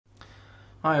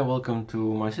Hi, welcome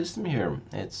to my system here.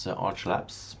 It's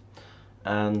ArchLabs,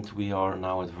 and we are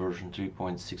now at version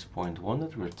 3.6.1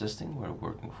 that we're testing. We're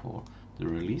working for the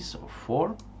release of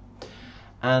 4.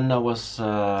 And I was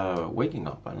waking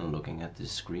up and looking at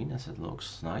this screen as it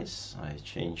looks nice. I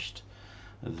changed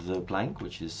the blank,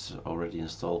 which is already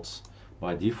installed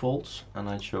by default, and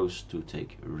I chose to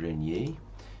take Renier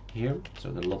here.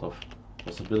 So there are a lot of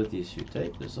possibilities you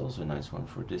take. There's also a nice one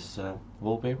for this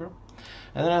wallpaper.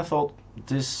 And then I thought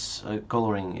this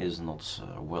coloring is not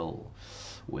well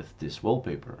with this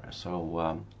wallpaper,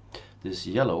 so this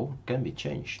yellow can be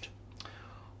changed.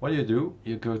 What do?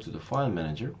 You go to the file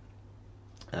manager,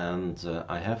 and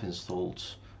I have installed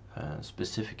a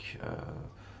specific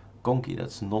conky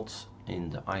that's not in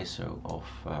the ISO of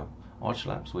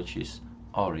ArchLabs, which is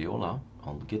aureola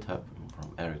on GitHub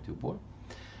from Erik Dubois.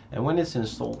 And when it's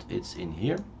installed, it's in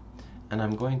here, and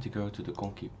I'm going to go to the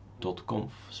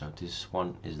conky.conf. So this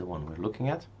one is the one we're looking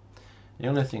at. The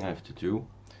only thing I have to do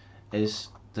is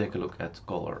take a look at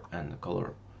color, and the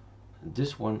color,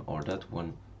 this one or that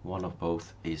one of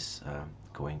both is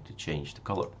going to change the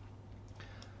color.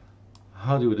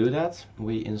 How do we do that?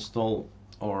 We install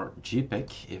our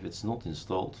JPEG. If it's not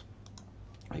installed,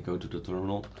 I go to the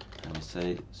terminal and we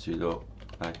say sudo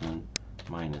pacman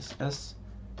 -s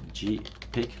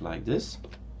JPEG like this.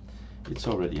 It's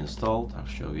already installed. I'll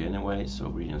show you anyway. So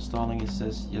reinstalling, it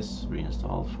says yes,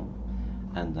 reinstall from,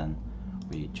 and then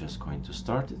we're just going to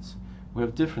start it. We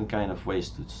have different kind of ways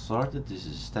to start it. This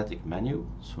is a static menu,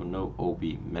 so no OB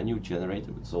menu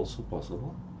generated, but it's also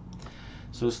possible.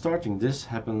 So starting this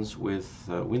happens with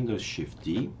Windows Shift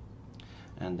D,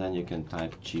 and then you can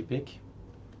type JPEG,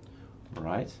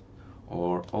 right,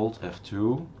 or Alt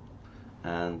F2,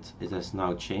 and it has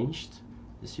now changed.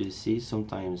 As you see,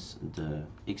 sometimes the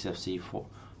XFCE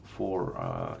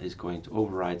 4 is going to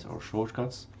override our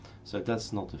shortcuts, so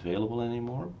that's not available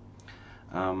anymore.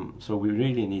 So we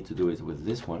really need to do it with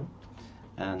this one,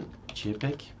 and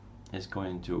JPEG is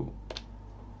going to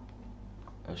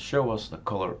show us the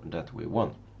color that we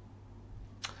want.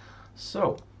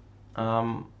 So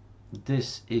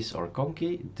this is our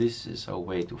conky. This is our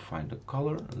way to find the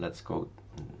color. Let's go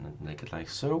and make it like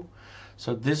so.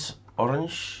 So this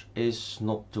orange is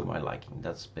not to my liking.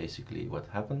 That's basically what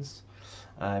happens.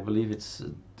 I believe it's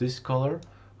this color.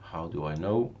 How do I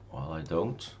know? Well, I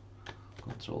don't.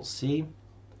 Control C.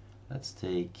 Let's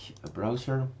take a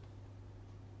browser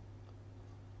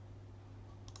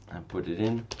and put it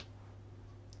in.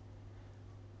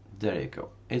 There you go.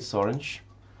 It's orange.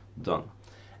 Done.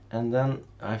 And then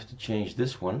I have to change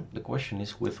this one. The question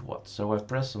is with what? So I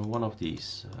press on one of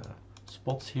these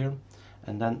spots here,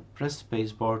 and then press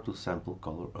spacebar to sample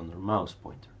color under mouse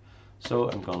pointer. So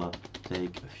I'm gonna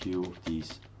take a few of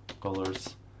these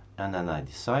colors, and then I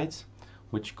decide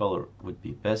which color would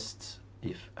be best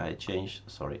if I change,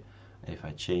 if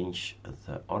I change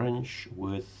the orange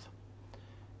with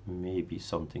maybe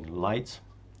something light,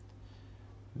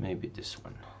 maybe this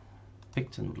one,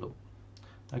 Picton blue.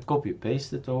 I copy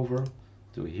paste it over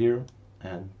to here,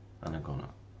 and I'm gonna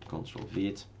Control V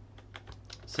it,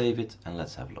 save it, and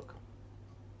let's have a look.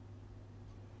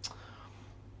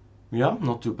 Yeah,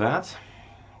 not too bad.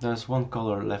 There's one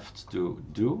color left to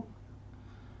do,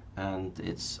 and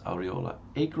it's aureola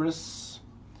acros.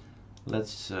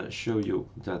 Let's show you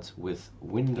that with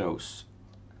Windows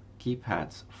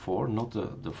keypad 4, not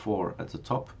the 4 at the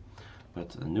top,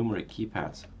 but a numeric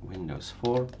keypad Windows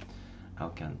 4, I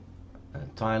can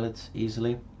tile it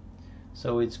easily.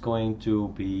 So it's going to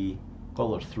be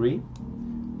color 3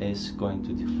 is going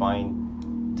to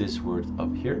define this word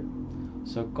up here.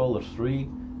 So color 3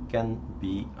 can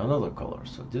be another color.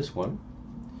 So this one,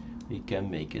 we can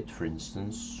make it, for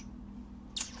instance,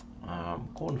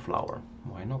 cornflower.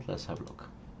 Why not? Let's have a look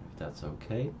if that's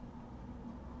okay.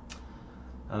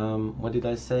 What did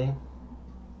I say?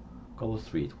 Color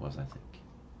 3 it was, I think.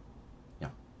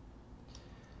 Yeah.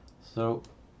 So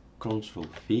Control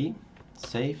V,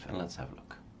 save, and let's have a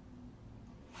look.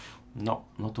 No,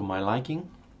 not to my liking.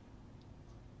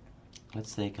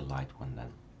 Let's take a light one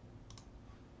then.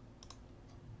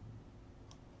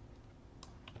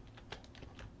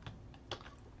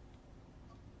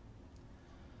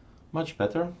 Much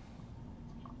better.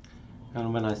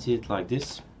 And when I see it like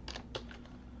this,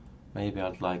 maybe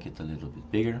I'd like it a little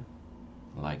bit bigger,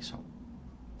 like so.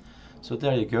 So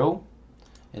there you go.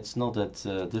 It's not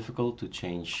that difficult to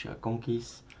change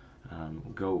conkeys.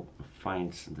 Go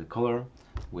find the color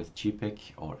with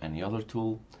JPEG or any other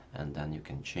tool, and then you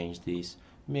can change these.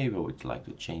 Maybe I would like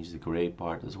to change the gray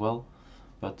part as well,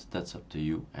 but that's up to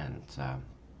you, and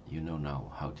you know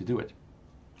now how to do it.